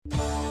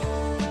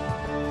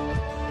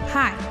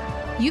Hi,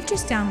 you've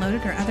just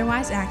downloaded or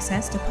otherwise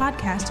accessed a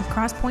podcast of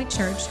Crosspoint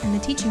Church and the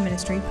teaching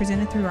ministry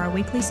presented through our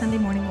weekly Sunday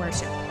morning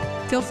worship.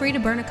 Feel free to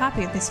burn a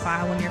copy of this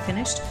file when you're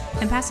finished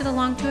and pass it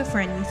along to a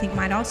friend you think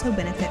might also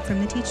benefit from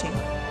the teaching.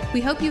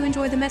 We hope you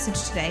enjoy the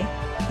message today,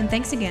 and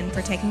thanks again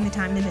for taking the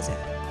time to visit.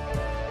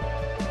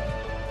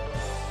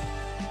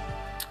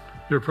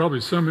 There are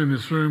probably some in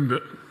this room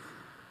that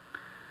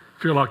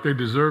feel like they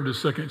deserved a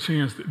second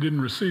chance that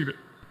didn't receive it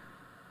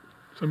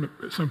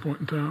at some point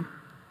in time.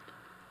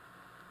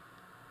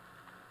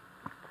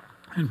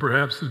 And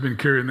perhaps has been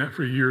carrying that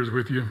for years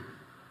with you.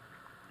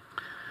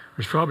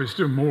 There's probably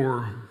still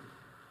more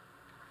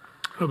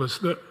of us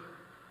that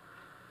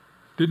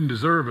didn't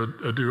deserve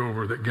a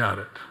do-over that got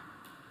it.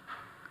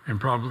 And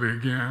probably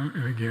again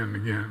and again and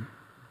again.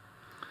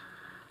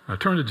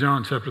 Turn to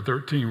John chapter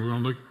 13. We're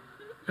going to look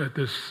at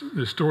this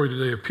story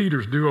today of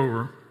Peter's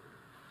do-over.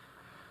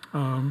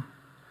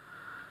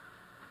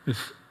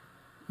 This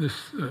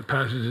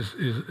passage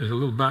is a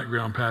little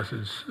background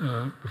passage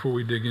before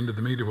we dig into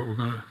the meat of what we're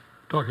going to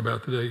talk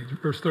about today.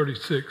 Verse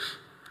 36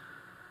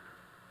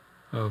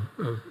 of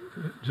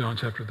John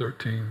chapter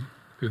 13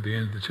 through the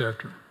end of the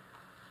chapter.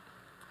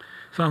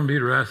 Simon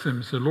Peter asked him,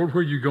 he said, "Lord,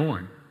 where are you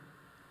going?"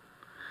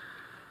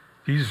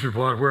 Jesus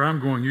replied, "Where I'm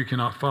going you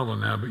cannot follow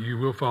now, but you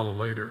will follow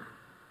later."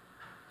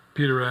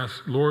 Peter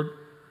asked, "Lord,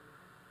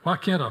 why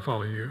can't I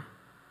follow you?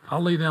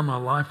 I'll lay down my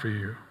life for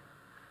you."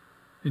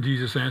 And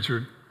Jesus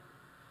answered,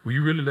 "Will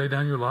you really lay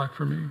down your life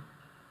for me?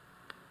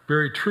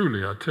 Very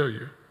truly, I tell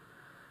you,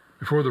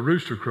 before the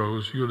rooster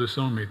crows, you'll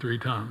disown me 3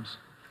 times.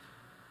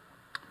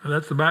 Now,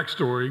 that's the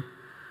backstory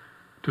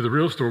to the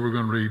real story we're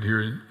going to read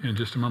here in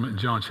just a moment in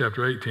John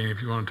chapter 18, if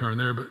you want to turn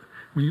there. But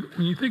when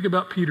you think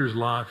about Peter's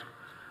life,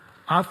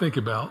 I think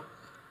about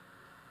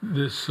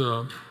this,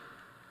 I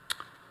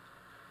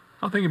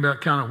think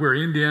about kind of where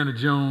Indiana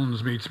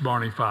Jones meets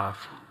Barney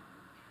Fife.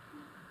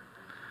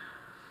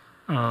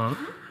 A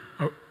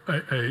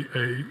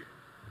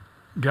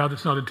guy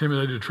that's not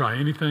intimidated to try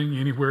anything,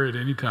 anywhere, at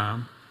any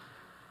time.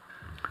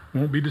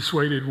 Won't be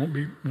dissuaded, won't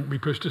be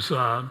pushed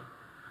aside.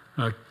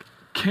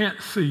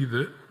 Can't see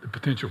the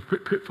potential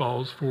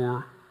pitfalls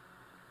for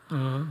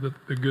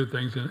the good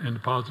things and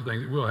the positive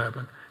things that will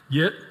happen.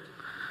 Yet,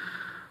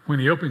 when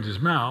he opens his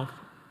mouth,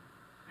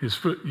 his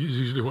foot is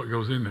usually what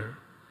goes in there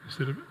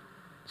instead of it.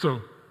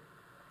 So,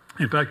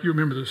 in fact, you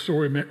remember the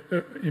story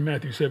in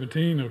Matthew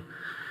 17 of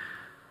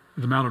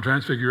the Mount of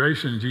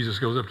Transfiguration. Jesus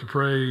goes up to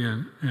pray,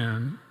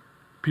 and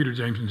Peter,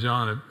 James, and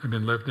John have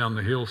been left down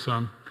the hill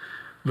some.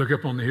 Look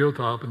up on the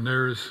hilltop, and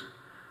there's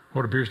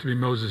what appears to be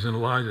Moses and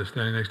Elijah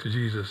standing next to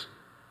Jesus.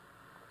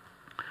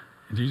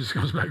 And Jesus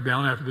comes back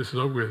down after this is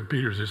over with, and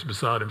Peter's just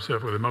beside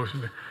himself with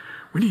emotion.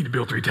 We need to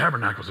build 3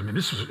 tabernacles. I mean,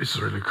 this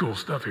is really cool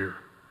stuff here.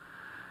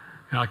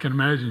 And I can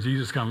imagine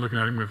Jesus kind of looking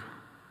at him with,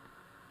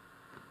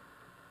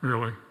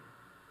 really?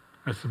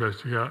 That's the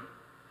best you got?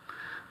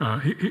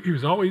 He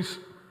was always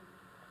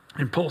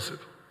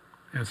impulsive.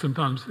 And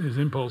sometimes his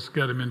impulse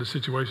got him into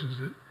situations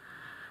that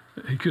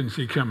he couldn't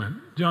see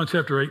coming. John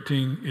chapter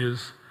 18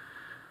 is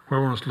where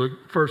I want us to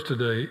look first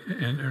today.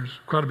 And there's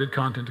quite a bit of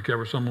content to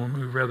cover, so I'm going to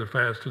move rather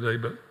fast today.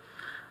 But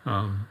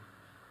John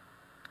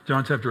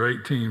chapter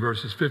 18,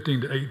 verses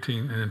 15 to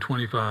 18, and then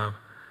 25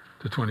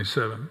 to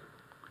 27.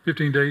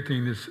 15 to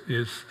 18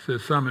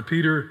 says, Simon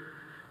Peter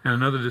and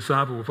another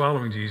disciple were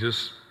following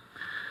Jesus.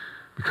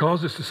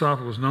 Because this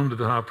disciple was known to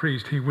the high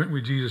priest, he went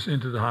with Jesus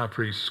into the high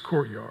priest's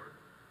courtyard.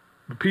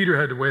 But Peter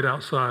had to wait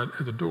outside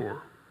at the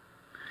door.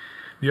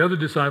 The other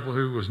disciple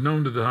who was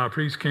known to the high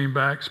priest came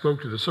back,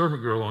 spoke to the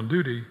servant girl on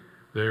duty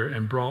there,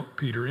 and brought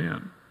Peter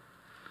in.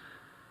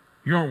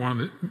 "You aren't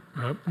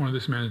one of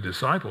this man's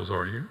disciples,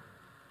 are you?"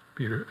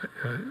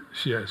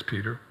 She asked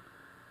Peter.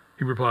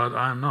 He replied,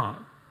 "I am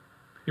not."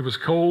 It was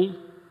cold,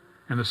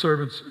 and the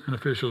servants and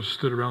officials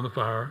stood around the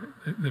fire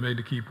they made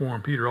to keep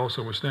warm. Peter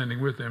also was standing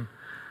with them,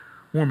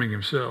 warming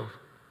himself.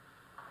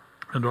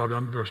 And drop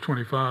down to verse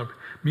 25.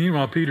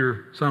 Meanwhile,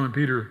 Simon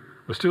Peter,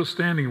 was still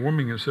standing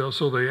warming himself,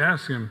 so they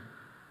asked him,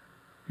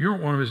 "You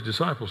aren't one of his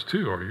disciples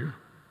too, are you?"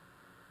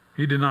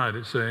 He denied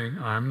it, saying,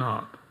 "I am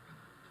not."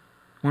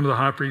 One of the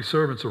high priest's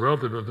servants, a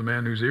relative of the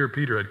man whose ear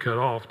Peter had cut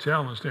off,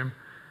 challenged him,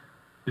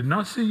 "Did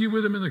not see you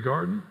with him in the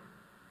garden?"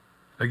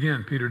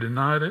 Again, Peter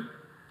denied it,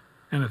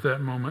 and at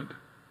that moment,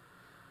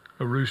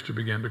 a rooster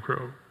began to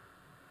crow.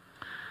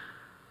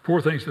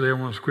 4 things today I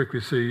want us to quickly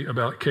see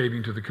about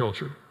caving to the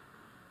culture.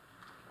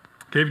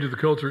 Caving to the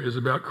culture is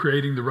about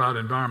creating the right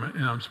environment,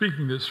 and I'm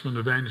speaking this from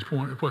the vantage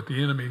point of what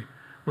the enemy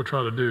will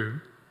try to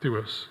do to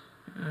us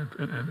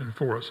and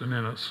for us and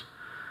in us.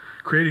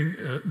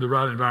 Creating the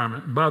right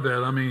environment. And by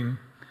that, I mean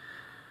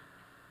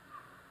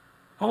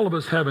all of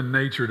us have a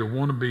nature to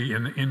want to be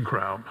in the in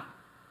crowd.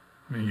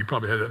 I mean, you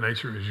probably had that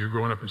nature as you're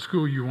growing up in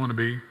school. You want to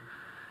be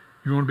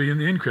in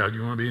the in crowd.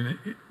 You want to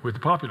be with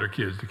the popular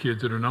kids, the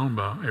kids that are known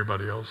by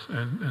everybody else.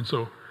 And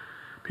so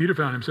Peter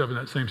found himself in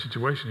that same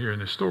situation here in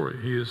this story.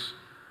 He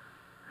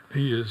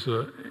is,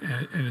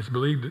 and it's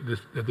believed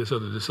that this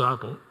other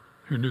disciple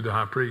who knew the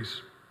high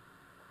priest,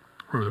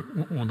 or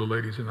one of the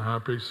ladies in the high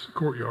priest's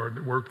courtyard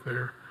that worked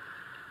there,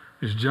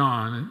 is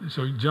John. And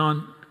so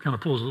John kind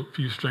of pulls a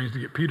few strings to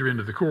get Peter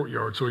into the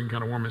courtyard so he can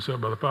kind of warm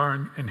himself by the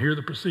fire and hear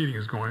the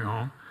proceedings going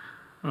on.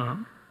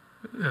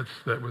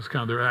 That was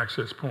kind of their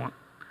access point.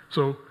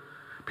 So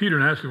Peter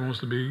naturally wants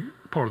to be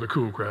part of the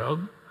cool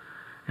crowd.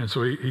 And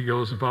so he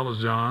goes and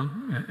follows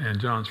John and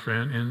John's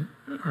friend into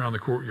the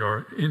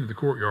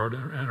courtyard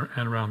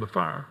and around the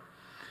fire.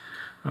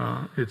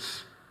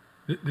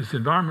 This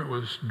environment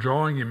was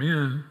drawing him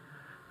in,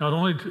 not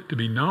only to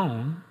be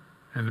known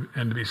and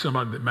to be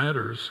somebody that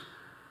matters,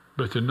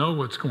 but to know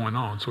what's going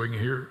on so he can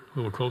hear a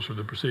little closer to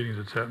the proceedings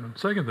that's happening.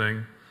 Second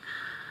thing,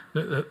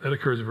 that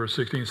occurs in verse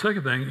 16.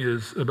 Second thing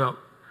is about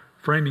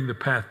framing the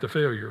path to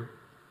failure.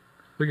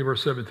 Look at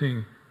verse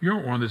 17. You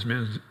aren't one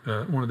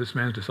of this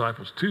man's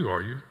disciples too,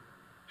 are you?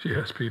 She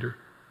asked Peter.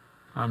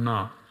 I'm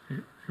not, he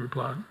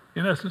replied.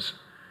 In essence,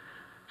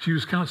 she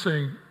was kind of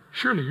saying,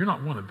 surely you're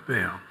not one of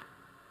them.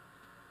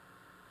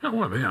 You're not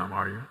one of them,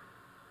 are you?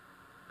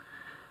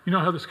 You know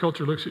how this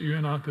culture looks at you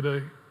and I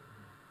today?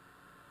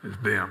 It's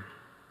them.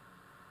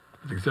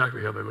 That's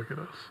exactly how they look at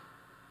us.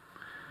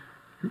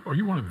 Are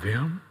you one of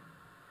them?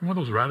 You one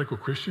of those radical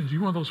Christians?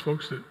 You one of those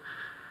folks that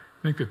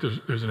think that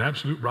there's an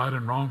absolute right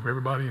and wrong for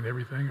everybody and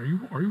everything? Are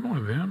you one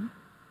of them?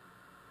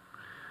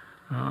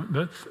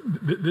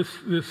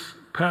 This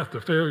path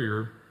to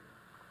failure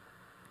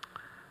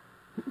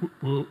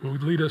will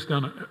lead us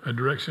down a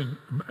direction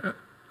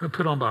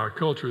put on by our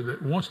culture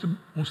that wants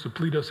to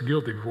plead us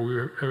guilty before we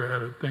ever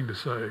had a thing to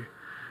say,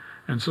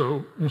 and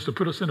so wants to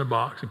put us in a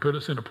box and put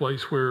us in a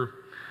place where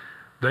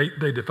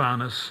they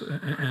define us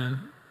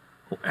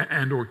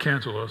and or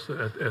cancel us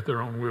at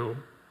their own will.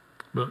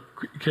 But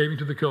caving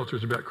to the culture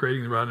is about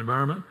creating the right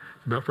environment.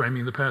 It's about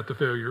framing the path to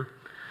failure.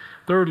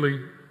 Thirdly,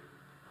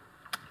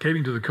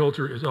 caving to the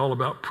culture is all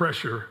about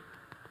pressure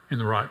in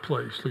the right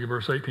place. Look at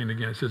verse 18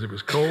 again. It says it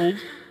was cold,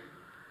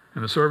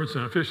 and the servants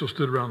and officials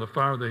stood around the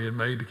fire they had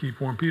made to keep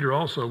warm. Peter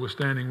also was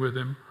standing with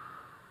him,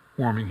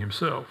 warming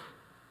himself.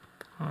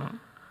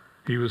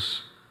 He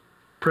was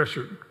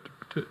pressured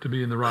to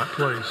be in the right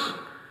place.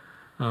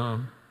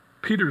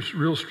 Peter's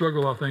real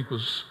struggle, I think,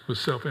 was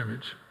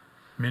self-image.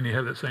 Many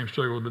have that same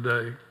struggle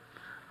today.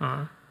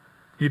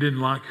 He didn't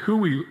like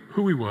who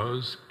he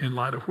was in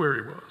light of where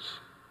he was.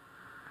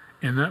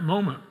 In that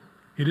moment,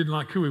 he didn't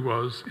like who he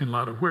was in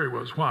light of where he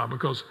was. Why?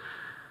 Because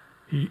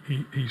he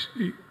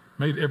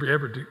made every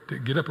effort to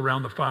get up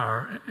around the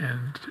fire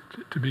and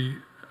to be,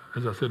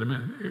 as I said a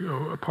minute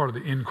ago, a part of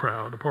the in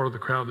crowd, a part of the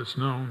crowd that's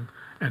known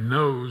and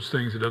knows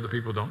things that other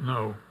people don't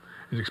know,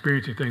 is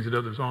experiencing things that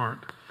others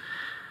aren't.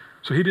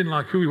 So he didn't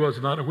like who he was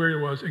and not where he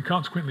was, and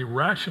consequently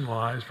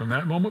rationalized from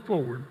that moment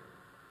forward,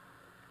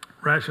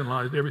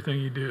 rationalized everything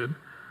he did.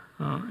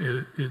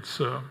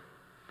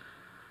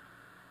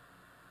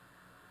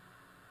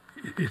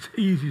 It's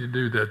easy to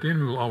do that. The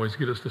enemy will always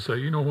get us to say,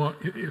 you know what,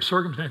 if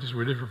circumstances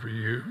were different for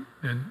you,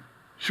 then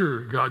sure,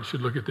 God should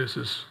look at this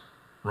as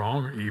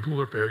wrong or evil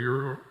or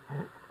failure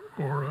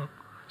or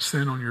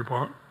sin on your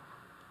part.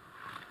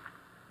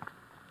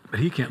 But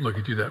he can't look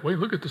at you that way.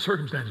 Look at the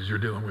circumstances you're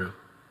dealing with.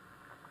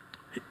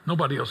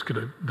 Nobody else could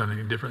have done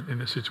any different in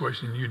this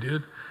situation than you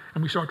did.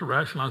 And we start to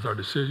rationalize our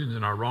decisions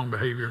and our wrong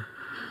behavior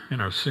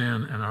and our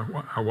sin and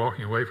our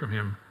walking away from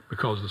him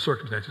because of the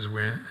circumstances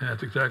we're in. And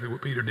that's exactly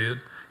what Peter did.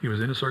 He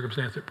was in a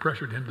circumstance that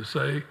pressured him to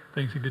say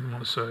things he didn't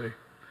want to say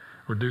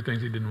or do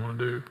things he didn't want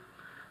to do.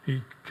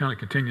 He kind of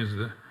continues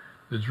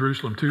the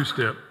Jerusalem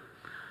two-step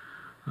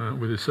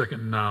with his second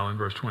denial in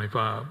verse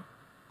 25.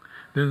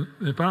 Then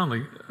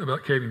finally,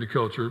 about caving to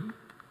culture,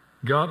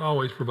 God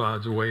always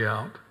provides a way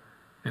out,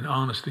 and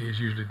honesty is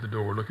usually the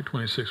door. Look at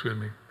 26 with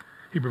me.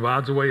 He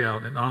provides a way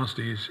out, and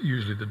honesty is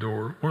usually the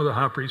door. One of the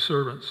high priest's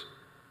servants,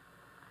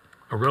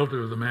 a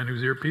relative of the man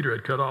whose ear Peter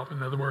had cut off,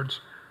 in other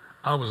words,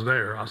 I was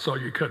there. I saw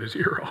you cut his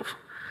ear off.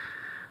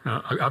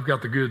 I've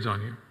got the goods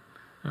on you.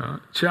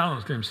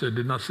 Challenged him, said,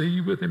 didn't I see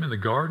you with him in the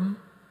garden?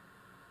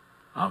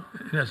 In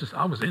essence,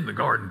 I was in the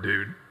garden,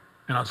 dude,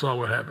 and I saw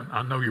what happened.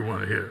 I know you're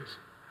one of his.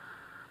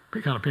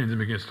 He kind of pins him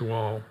against the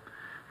wall.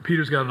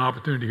 Peter's got an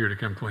opportunity here to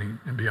come clean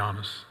and be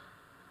honest,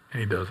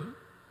 and he doesn't.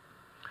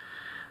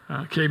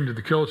 Caving to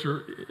the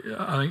culture,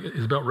 I think,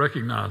 is about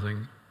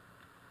recognizing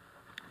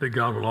that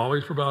God will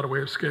always provide a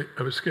way of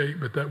escape,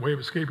 but that way of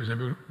escape is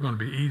never going to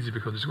be easy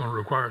because it's going to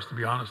require us to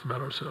be honest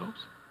about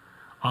ourselves,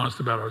 honest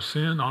about our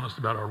sin, honest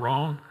about our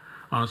wrong,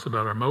 honest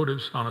about our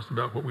motives, honest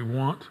about what we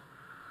want,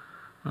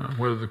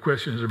 whether the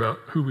question is about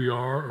who we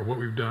are or what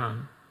we've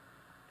done.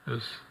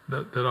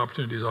 That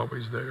opportunity is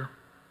always there.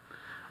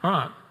 All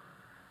right,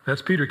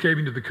 that's Peter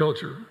caving to the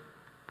culture,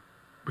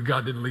 but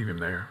God didn't leave him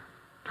there.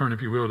 Turn,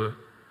 if you will, to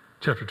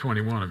chapter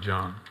 21 of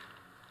John.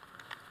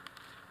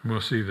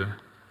 We'll see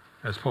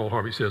as Paul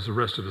Harvey says, the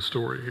rest of the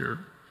story here.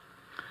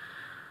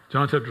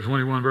 John chapter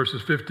 21,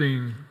 verses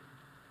 15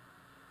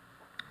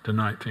 to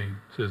 19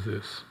 says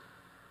this.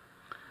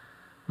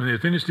 When they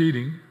had finished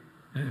eating,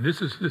 and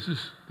this is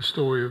the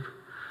story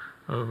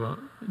of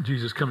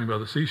Jesus coming by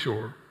the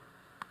seashore,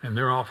 and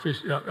they're all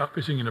out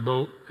fishing in a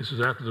boat. This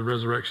is after the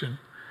resurrection.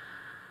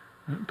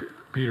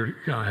 Peter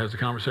kind of has a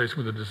conversation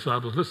with the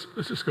disciples.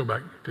 Let's just go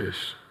back and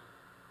fish.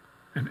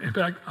 And in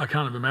fact, I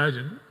kind of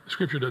imagine,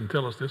 Scripture doesn't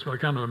tell us this, but I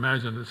kind of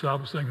imagine the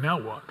disciples saying,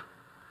 now what?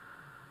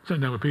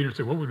 Sitting down with Peter and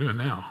saying, what are we doing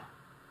now?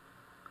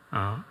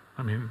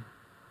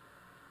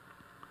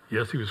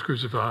 Yes, he was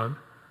crucified,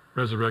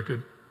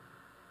 resurrected,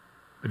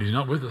 but he's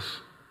not with us.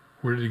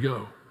 Where did he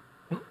go?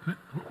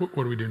 What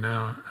do we do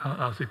now?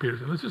 I see Peter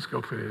say, let's just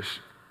go fish.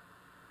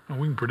 And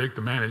we can predict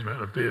the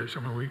management of fish.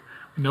 We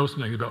know some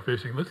things about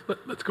fishing.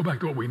 Let's go back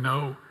to what we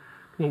know,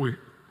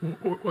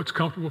 what's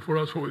comfortable for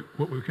us,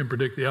 what we can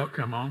predict the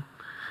outcome on.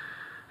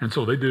 And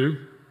so they do.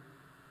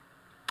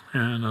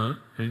 And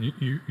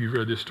you've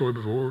read this story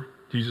before.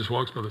 Jesus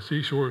walks by the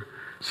seashore,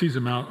 sees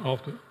them out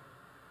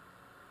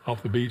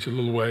off the beach a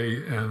little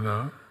way,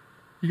 and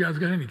you guys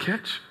got any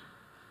catch?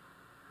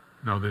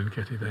 No, they didn't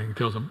catch anything. He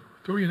tells them,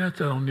 throw your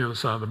nets out on the other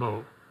side of the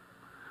boat.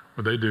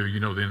 What they do, you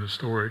know the end of the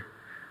story.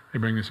 They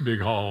bring this big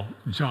haul.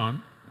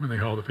 John, when they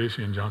haul the fish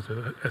in, John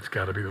said, that's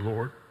got to be the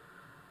Lord.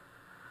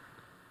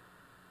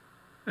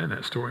 And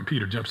that story, and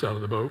Peter jumps out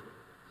of the boat,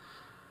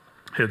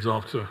 heads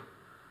off to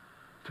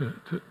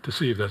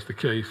see if that's the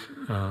case.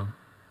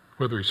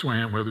 Whether he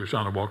swam, whether he was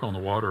trying to walk on the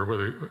water, or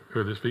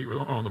whether his feet were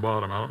on the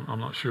bottom, I'm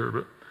not sure,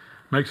 but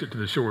makes it to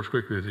the shore as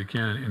quickly as he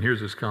can. And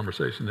here's this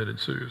conversation that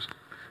ensues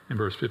in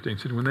verse 15. It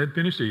said, when they had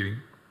finished eating,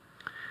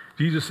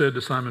 Jesus said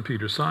to Simon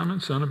Peter,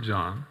 Simon, son of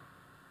John,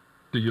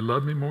 do you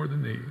love me more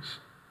than these?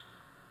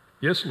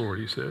 Yes, Lord,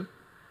 he said.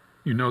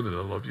 You know that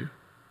I love you.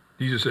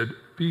 Jesus said,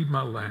 feed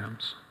my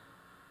lambs.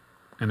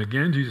 And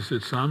again, Jesus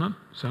said, Simon,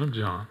 son of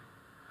John.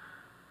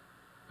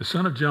 The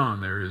son of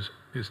John there is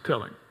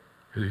telling.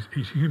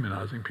 He's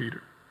humanizing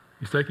Peter.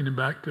 He's taking him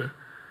back to,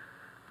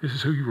 this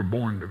is who you were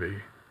born to be.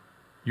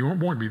 You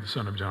weren't born to be the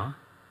son of John.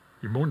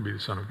 You're born to be the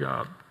son of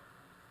God.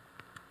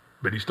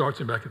 But he starts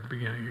him back at the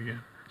beginning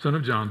again. Son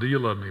of John, do you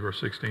love me? Verse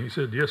 16. He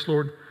said, yes,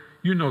 Lord,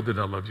 you know that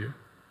I love you.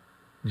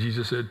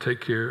 Jesus said, take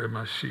care of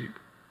my sheep.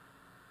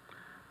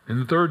 And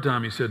the third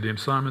time he said to him,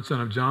 Simon, son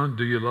of John,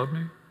 do you love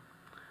me?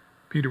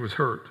 Peter was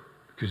hurt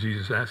because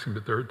Jesus asked him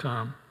the third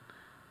time,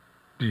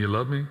 do you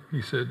love me?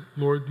 He said,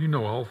 Lord, you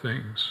know all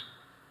things.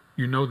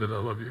 You know that I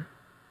love you.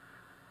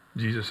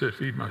 Jesus said,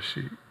 feed my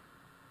sheep.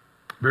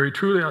 Very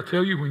truly, I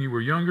tell you, when you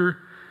were younger,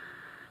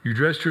 you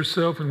dressed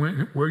yourself and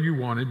went where you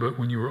wanted, but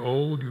when you are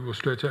old, you will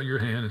stretch out your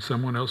hand and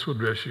someone else will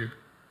dress you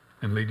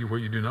and lead you where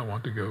you do not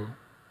want to go.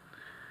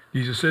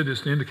 Jesus said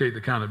this to indicate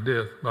the kind of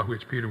death by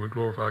which Peter would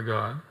glorify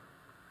God.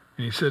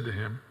 And he said to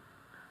him,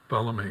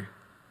 follow me.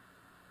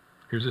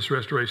 Here's this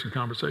restoration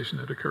conversation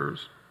that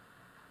occurs.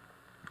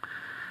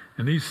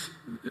 And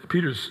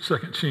Peter's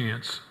second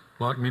chance,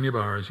 like many of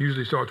ours,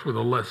 usually starts with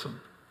a lesson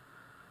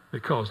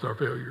that caused our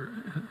failure.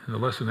 And the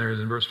lesson there is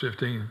in verse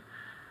 15.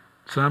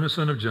 Simon,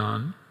 son of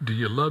John, do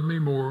you love me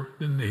more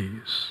than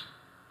these?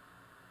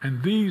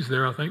 And these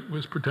there, I think,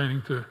 was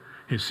pertaining to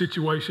his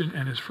situation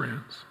and his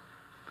friends.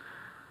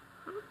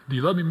 Do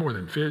you love me more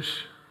than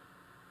fish?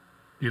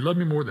 Do you love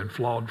me more than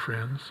flawed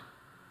friends?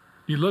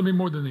 Do you love me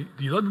more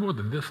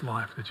than this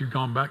life that you've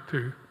gone back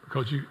to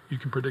because you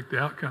can predict the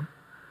outcome?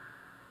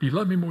 Do you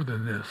love me more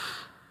than this?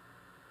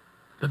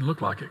 Doesn't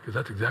look like it because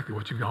that's exactly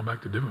what you've gone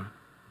back to doing.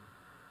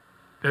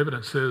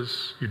 Evidence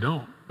says you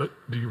don't, but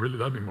do you really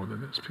love me more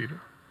than this,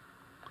 Peter?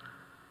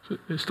 So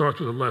it starts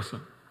with a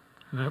lesson,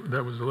 and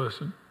that was the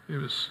lesson. It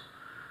was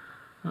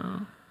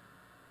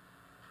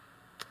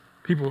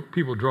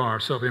people draw our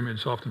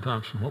self-image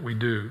oftentimes from what we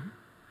do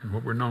and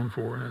what we're known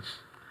for, and that's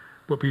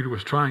what Peter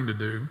was trying to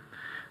do.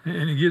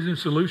 And he gives him a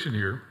solution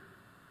here.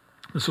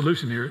 The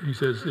solution here, he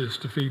says, is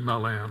to feed my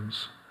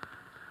lambs.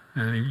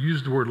 And he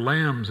used the word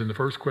lambs in the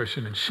first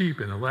question and sheep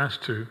in the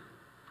last two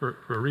for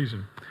a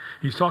reason.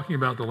 He's talking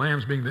about the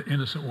lambs being the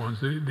innocent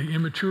ones, the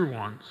immature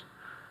ones.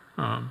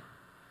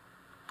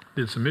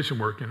 Did some mission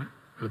work in it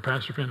with a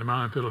pastor friend of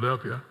mine in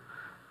Philadelphia,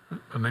 by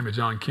the name of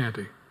John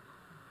Canty.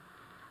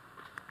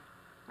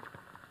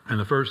 And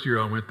the first time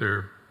I went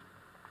there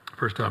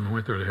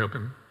to help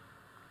him,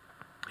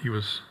 he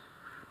was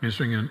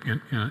ministering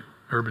in an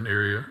urban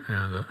area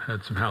and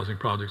had some housing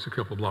projects a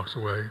couple of blocks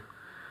away.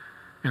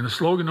 And the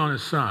slogan on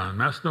his sign,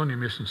 Macedonia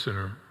Mission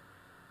Center,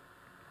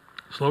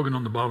 slogan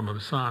on the bottom of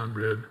the sign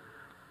read,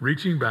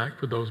 reaching back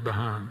for those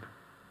behind.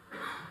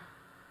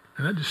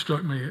 And that just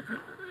struck me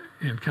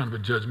in kind of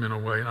a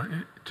judgmental way.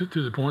 And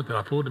to the point that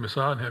I pulled him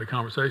aside and had a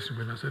conversation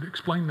with him. I said,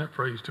 explain that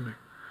phrase to me.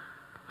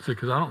 I said,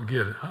 because I don't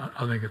get it.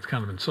 I think it's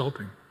kind of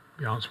insulting, to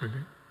be honest with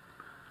you.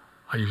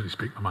 I usually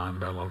speak my mind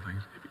about a lot of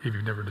things, if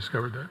you've never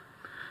discovered that.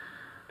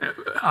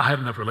 I had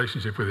enough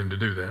relationship with him to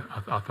do that.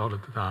 I thought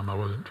at the time I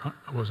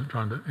wasn't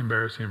trying to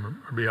embarrass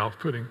him or be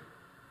off-putting.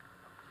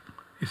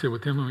 He said, well,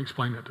 Tim, let me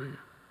explain that to you.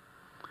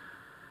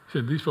 He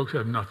said, these folks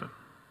have nothing.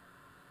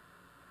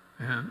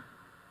 And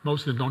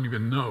most of them don't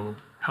even know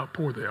how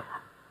poor they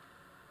are.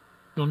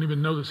 Don't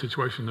even know the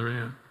situation they're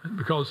in.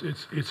 Because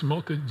it's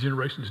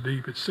multi-generations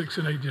deep. It's 6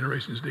 and 8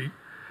 generations deep.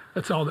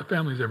 That's all that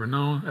family's ever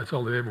known. That's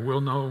all they ever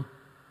will know.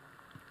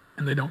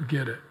 And they don't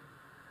get it.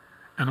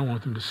 And I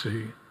want them to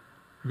see,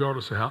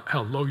 regardless of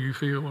how low you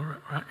feel or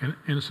how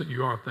innocent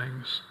you are of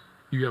things,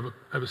 you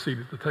have a seat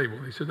at the table.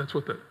 And he said that's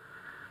what that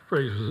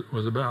phrase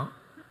was about.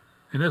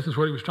 In essence,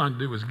 what he was trying to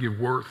do was give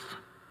worth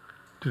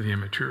to the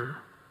immature.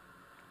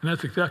 And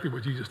that's exactly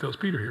what Jesus tells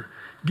Peter here.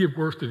 Give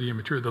worth to the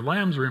immature. The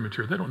lambs are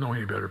immature. They don't know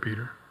any better,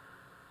 Peter.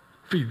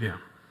 Feed them.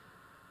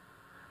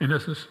 In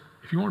essence,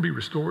 if you want to be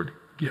restored,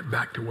 get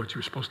back to what you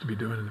were supposed to be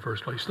doing in the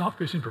first place. Stop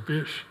fishing for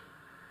fish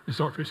and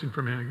start fishing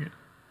for men again.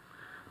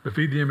 But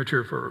feed the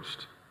immature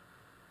first.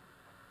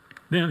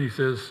 Then he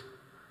says,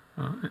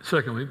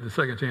 secondly, the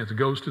second chance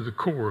goes to the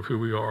core of who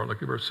we are.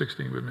 Look at verse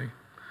 16 with me.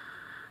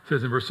 It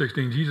says in verse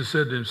 16, Jesus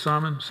said to him,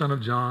 Simon, son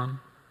of John,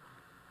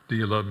 do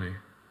you love me?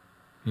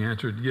 He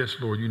answered, yes,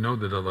 Lord, you know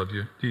that I love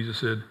you. Jesus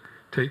said,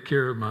 take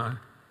care of my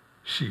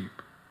sheep,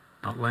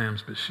 not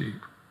lambs, but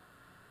sheep.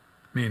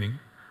 Meaning,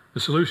 the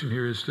solution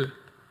here is to,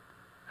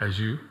 as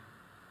you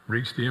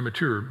reach the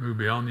immature, move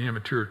beyond the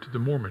immature to the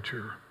more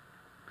mature.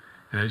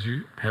 And as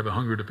you have a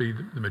hunger to feed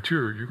the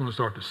mature, you're going to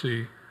start to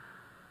see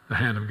the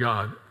hand of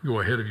God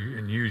go ahead of you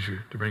and use you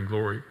to bring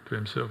glory to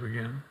himself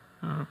again.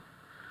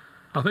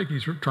 I think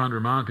he's trying to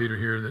remind Peter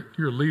here that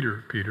you're a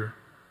leader, Peter,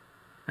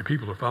 and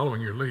people are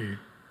following your lead.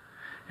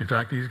 In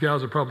fact, these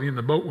guys are probably in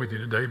the boat with you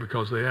today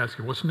because they ask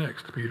you, what's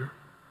next, Peter?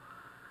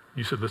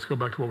 You said, let's go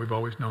back to what we've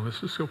always known.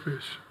 Let's just go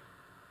fish.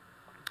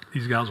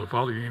 These guys will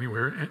follow you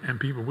anywhere, and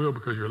people will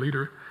because you're a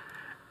leader.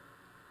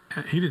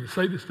 And he didn't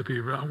say this to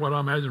Peter, but what I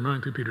imagine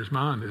running through Peter's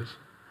mind is,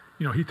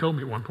 he told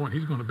me at one point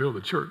he's going to build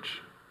a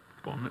church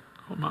on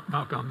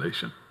my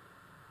foundation.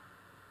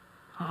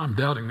 I'm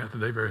doubting that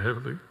today very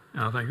heavily,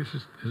 and I think this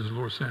is the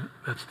Lord saying,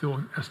 that's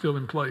still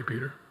in play,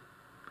 Peter.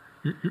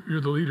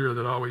 You're the leader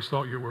that I always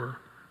thought you were.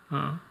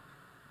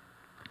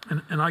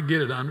 And I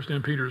get it. I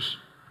understand Peter's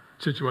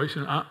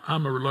situation.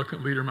 I'm a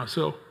reluctant leader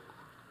myself.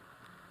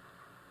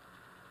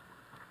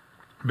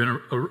 I've been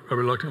a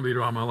reluctant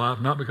leader all my life,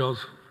 not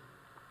because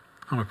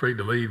I'm afraid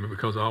to lead, but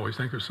because I always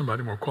think there's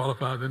somebody more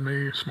qualified than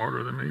me,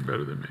 smarter than me,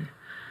 better than me.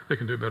 They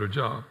can do a better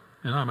job.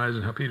 And I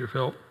imagine how Peter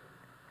felt.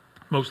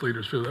 Most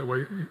leaders feel that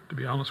way, to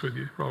be honest with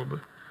you, probably.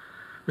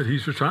 But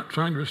he's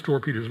trying to restore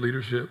Peter's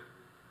leadership.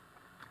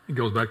 It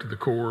goes back to the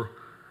core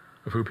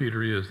of who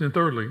Peter is. Then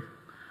thirdly,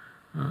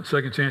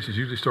 second chances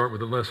usually start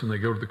with a lesson. They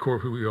go to the core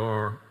of who we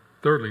are.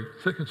 Thirdly,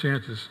 second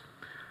chances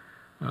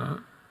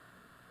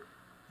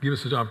give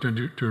us the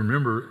opportunity to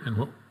remember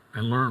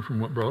and learn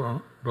from what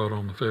brought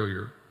on the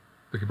failure.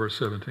 Look at verse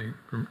 17.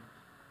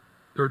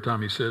 Third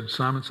time he said,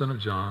 Simon, son of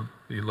John,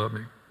 do you love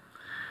me?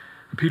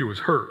 And Peter was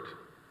hurt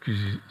because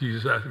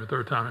Jesus asked him a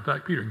third time. In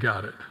fact, Peter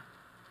got it.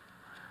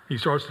 He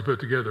starts to put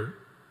together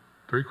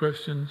 3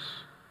 questions,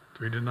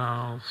 3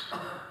 denials,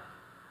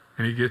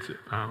 and he gets it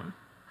finally.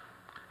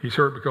 He's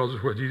hurt because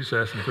of what Jesus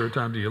asked him the third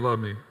time, do you love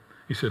me?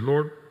 He said,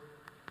 Lord,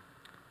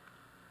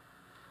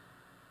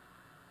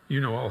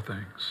 you know all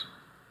things.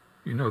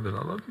 You know that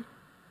I love you.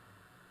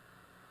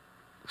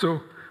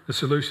 So the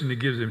solution he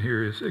gives him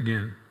here is,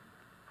 again,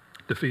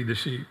 to feed the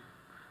sheep,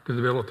 to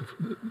develop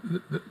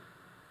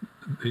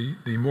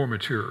the more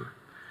mature,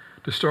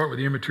 to start with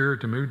the immature,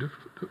 to move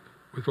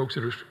with folks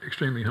that are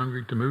extremely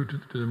hungry, to move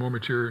to the more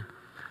mature,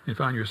 and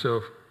find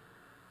yourself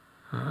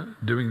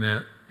doing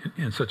that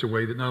in such a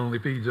way that not only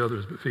feeds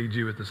others, but feeds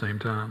you at the same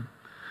time.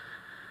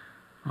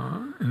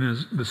 And then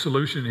the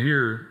solution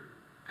here,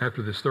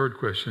 after this third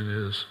question,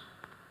 is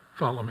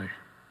follow me,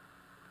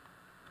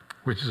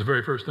 which is the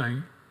very first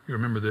thing you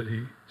remember that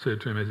he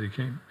said to him as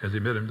he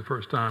met him the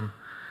first time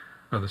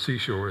by the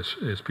seashore,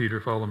 as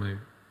Peter, follow me.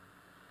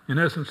 In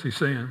essence, he's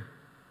saying,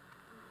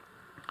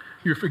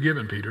 you're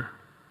forgiven, Peter.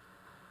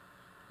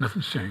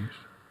 Nothing's changed.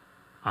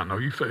 I know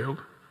you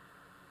failed.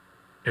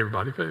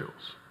 Everybody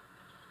fails.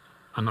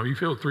 I know you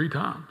failed 3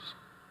 times.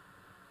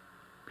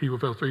 People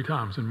fail 3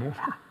 times and more.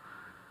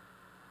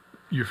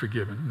 You're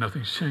forgiven.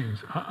 Nothing's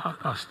changed.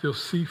 I still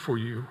see for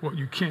you what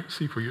you can't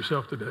see for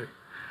yourself today.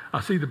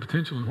 I see the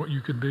potential in what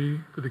you could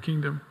be for the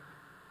kingdom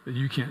that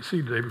you can't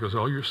see today because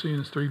all you're seeing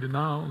is 3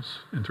 denials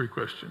and 3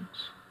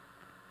 questions.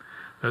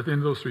 At the end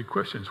of those 3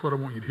 questions, what I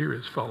want you to hear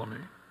is follow me.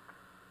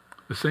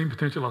 The same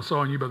potential I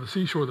saw in you by the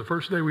seashore the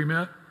first day we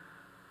met,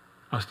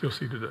 I still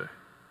see today.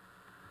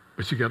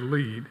 But you got to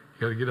lead. You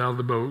got to get out of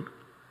the boat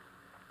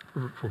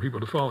for people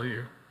to follow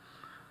you.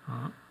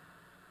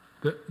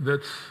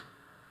 That's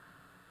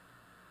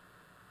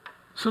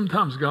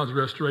sometimes God's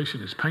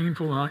restoration is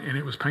painful, and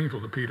it was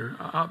painful to Peter.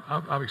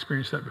 I've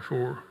experienced that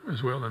before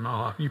as well in my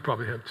life. You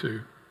probably have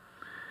too.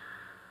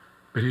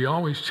 But he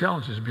always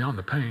challenges beyond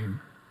the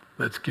pain.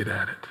 Let's get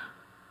at it.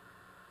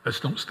 Let's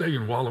don't stay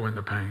and wallow in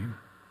the pain.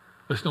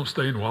 Let's don't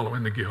stay and wallow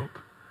in the guilt.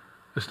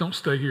 Let's don't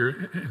stay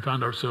here and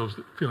find ourselves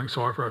feeling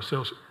sorry for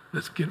ourselves.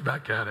 Let's get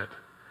back at it.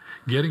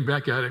 Getting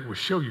back at it will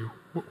show you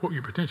what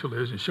your potential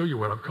is and show you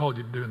what I've called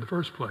you to do in the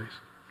first place.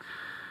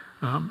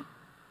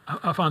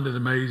 I find it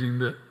amazing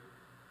that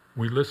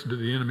we listen to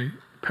the enemy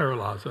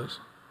paralyze us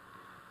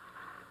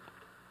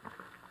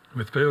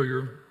with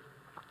failure,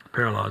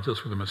 paralyze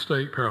us with a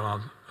mistake,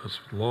 paralyze us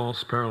with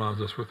loss,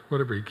 paralyze us with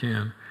whatever he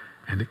can,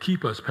 and to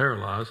keep us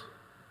paralyzed,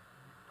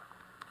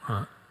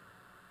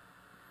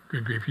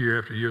 good grief, year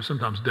after year,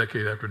 sometimes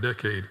decade after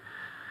decade,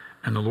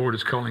 and the Lord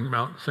is calling him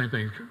out, same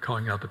thing,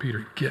 calling out to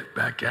Peter, get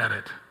back at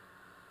it.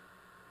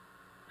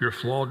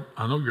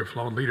 I know you're a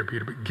flawed leader,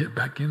 Peter, but get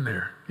back in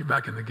there. Get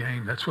back in the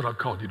game. That's what I've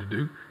called you to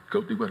do.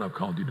 Go do what I've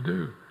called you to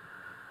do.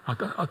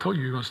 I told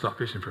you you're going to stop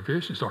fishing for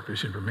fish and start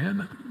fishing for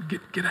men.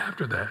 Get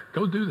after that.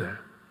 Go do that.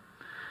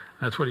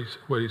 That's what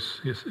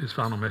his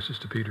final message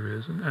to Peter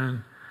is.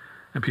 And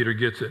Peter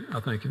gets it, I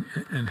think,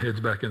 and heads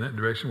back in that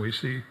direction. We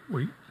see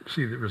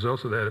the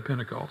results of that at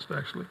Pentecost,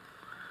 actually,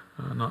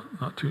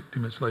 not too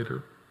much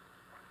later.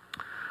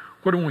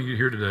 What I want you to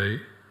hear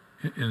today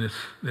in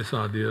this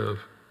idea of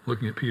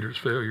looking at Peter's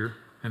failure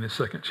and his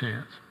second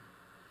chance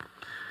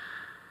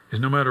is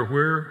no matter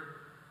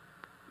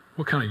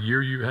what kind of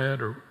year you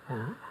had or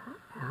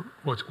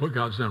what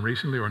God's done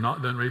recently or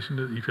not done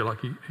recently that you feel like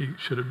he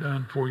should have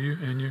done for you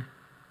and you,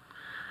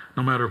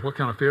 no matter what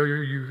kind of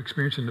failure you've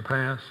experienced in the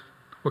past,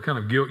 what kind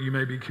of guilt you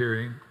may be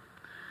carrying.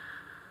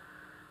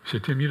 You say,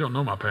 Tim, you don't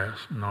know my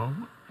past. No.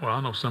 Well,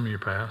 I know some of your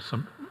past,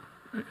 some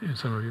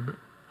of you, but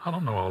I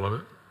don't know all of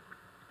it.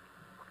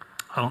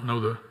 I don't know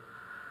the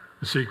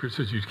secrets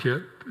that you've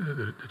kept,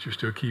 that you're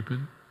still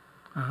keeping.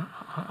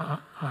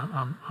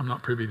 I'm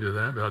not privy to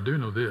that, but I do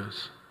know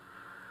this.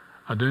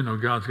 I do know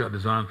God's got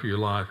design for your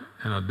life,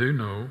 and I do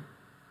know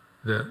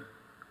that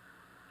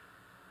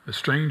the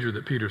stranger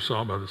that Peter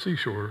saw by the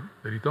seashore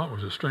that he thought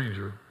was a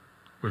stranger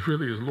was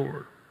really his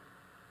Lord.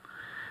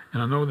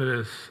 And I know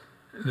that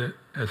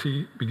as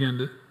he began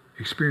to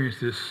experience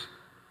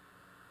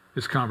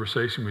this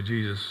conversation with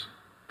Jesus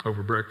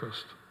over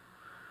breakfast,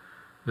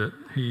 that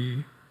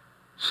he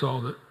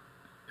saw that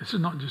this is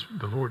not just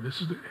the Lord,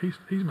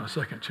 he's my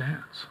second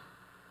chance.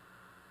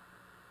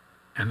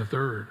 And the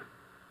third,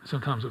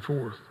 sometimes the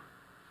fourth.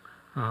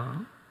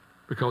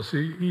 Because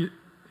he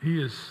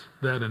is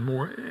that and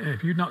more. And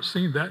if you've not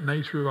seen that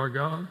nature of our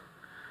God,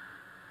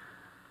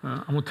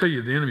 I'm going to tell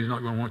you the enemy's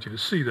not going to want you to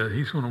see that.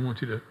 He's going to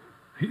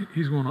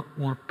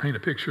want to paint a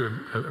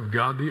picture of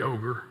God the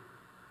ogre,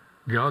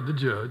 God the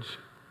judge,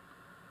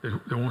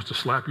 that wants to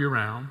slap you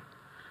around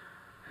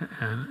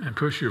and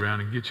push you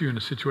around and get you in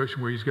a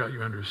situation where he's got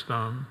you under his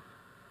thumb.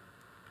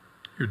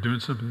 You're doing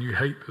something you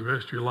hate for the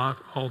rest of your life,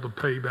 all the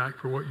payback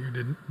for what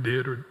you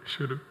did or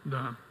should have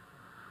done.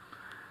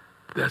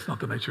 That's not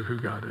the nature of who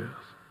God is.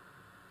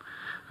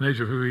 The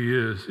nature of who he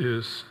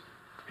is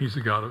he's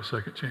the God of a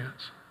second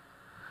chance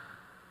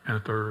and a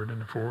third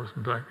and a fourth.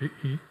 In fact,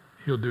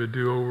 he'll do a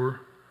do-over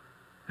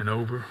and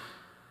over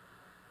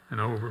and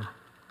over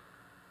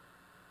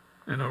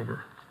and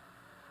over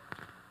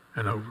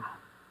and over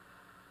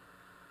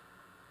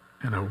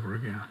and over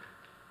again.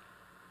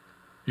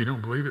 You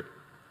don't believe it?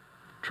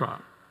 Try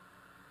it.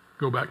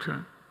 Go back to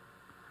him.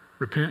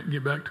 Repent and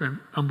get back to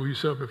him. Humble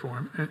yourself before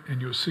him,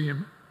 and you'll see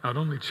him not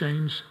only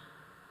change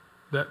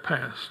that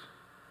past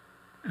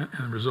and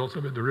the results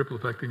of it, the ripple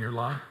effect in your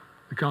life,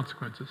 the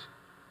consequences,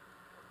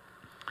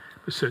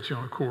 but set you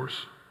on a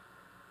course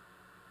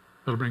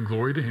that'll bring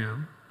glory to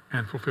him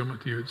and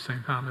fulfillment to you at the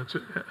same time. That's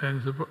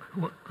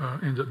what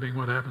ends up being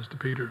what happens to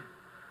Peter.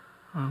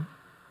 And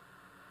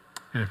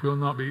if we'll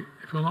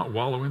not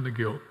wallow in the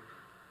guilt,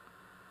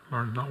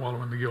 learn to not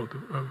wallow in the guilt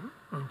of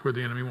where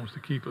the enemy wants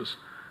to keep us,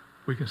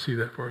 we can see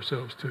that for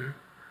ourselves too.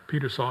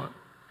 Peter saw it,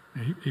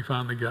 and he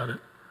finally got it.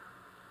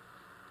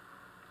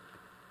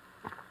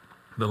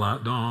 The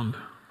light dawned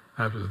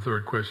after the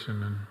third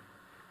question, and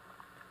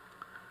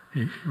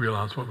he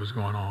realized what was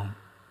going on.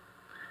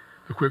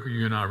 The quicker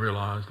you and I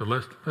realize, the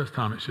less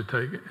time it should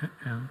take.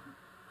 And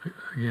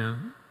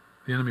again,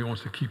 the enemy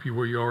wants to keep you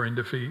where you are in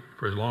defeat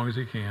for as long as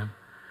he can.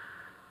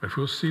 But if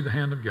we'll see the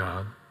hand of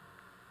God,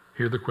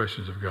 hear the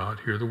questions of God,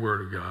 hear the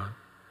word of God,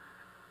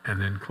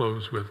 and then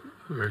close with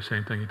the very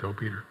same thing he told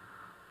Peter,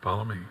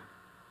 follow me.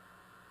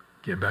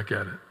 Get back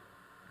at it.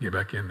 Get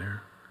back in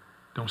there.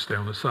 Don't stay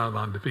on the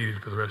sideline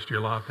defeated for the rest of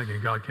your life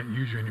thinking God can't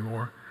use you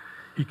anymore.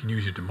 He can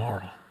use you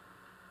tomorrow.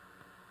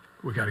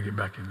 We got to get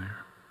back in there.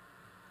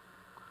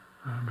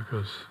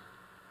 Because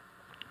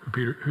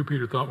who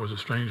Peter thought was a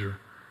stranger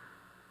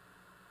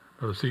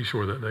by the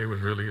seashore that day was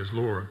really his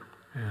Lord,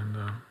 and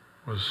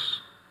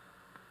was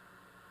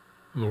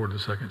Lord of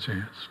the second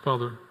chance.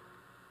 Father,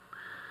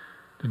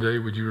 today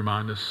would you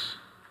remind us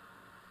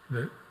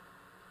that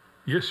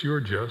yes,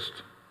 you're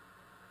just,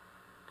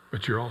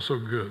 but you're also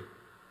good.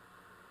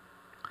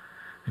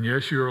 And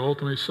yes, you're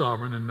ultimately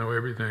sovereign and know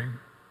everything,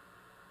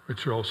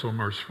 but you're also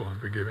merciful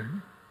and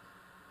forgiving.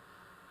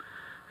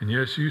 And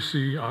yes, you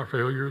see our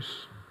failures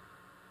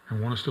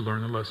and want us to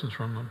learn the lessons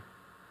from them,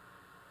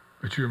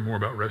 but you're more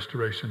about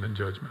restoration than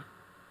judgment.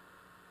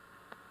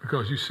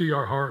 Because you see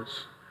our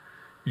hearts,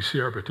 you see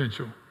our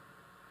potential,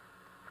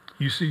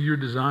 you see your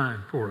design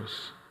for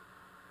us,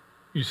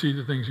 you see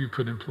the things you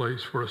put in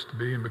place for us to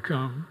be and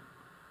become,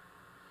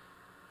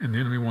 and the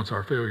enemy wants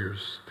our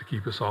failures to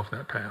keep us off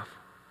that path.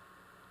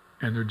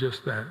 And they're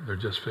just that. They're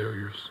just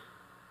failures.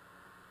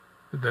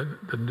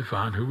 That doesn't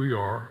define who we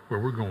are, where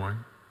we're going.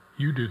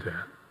 You do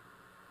that.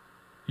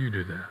 You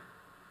do that.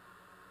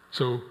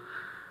 So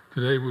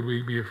today would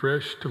we be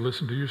afresh to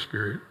listen to your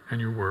Spirit and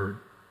your word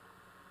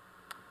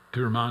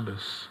to remind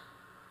us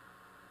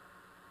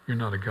you're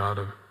not a God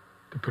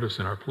to put us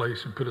in our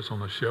place and put us on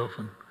the shelf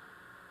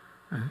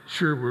And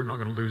sure, we're not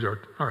going to lose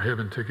our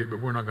heaven ticket,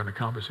 but we're not going to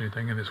accomplish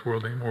anything in this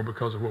world anymore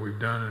because of what we've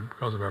done and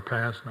because of our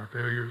past and our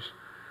failures.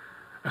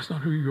 That's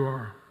not who you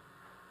are.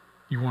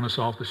 You want us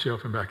off the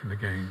shelf and back in the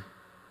game.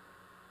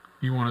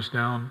 You want us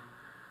down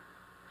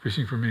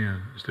fishing for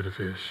men instead of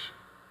fish.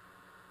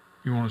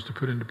 You want us to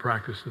put into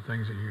practice the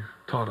things that you've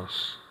taught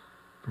us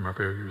from our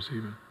failures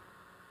even,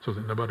 so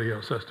that nobody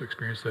else has to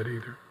experience that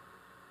either.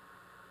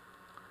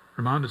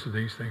 Remind us of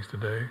these things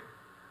today,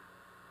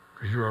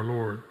 because you're our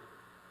Lord.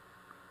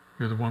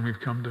 You're the one we've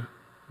come to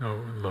know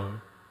and love,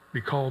 be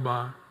called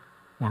by,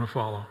 want to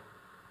follow,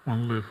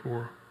 want to live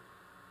for.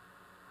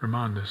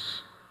 Remind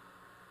us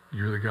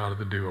you're the God of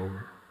the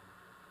do-over.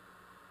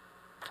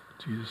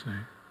 In Jesus'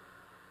 name,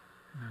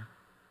 amen.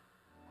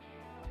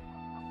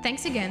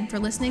 Thanks again for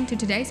listening to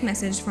today's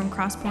message from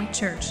Crosspoint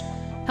Church,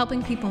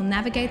 helping people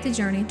navigate the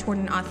journey toward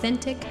an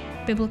authentic,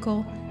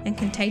 biblical, and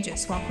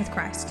contagious walk with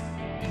Christ.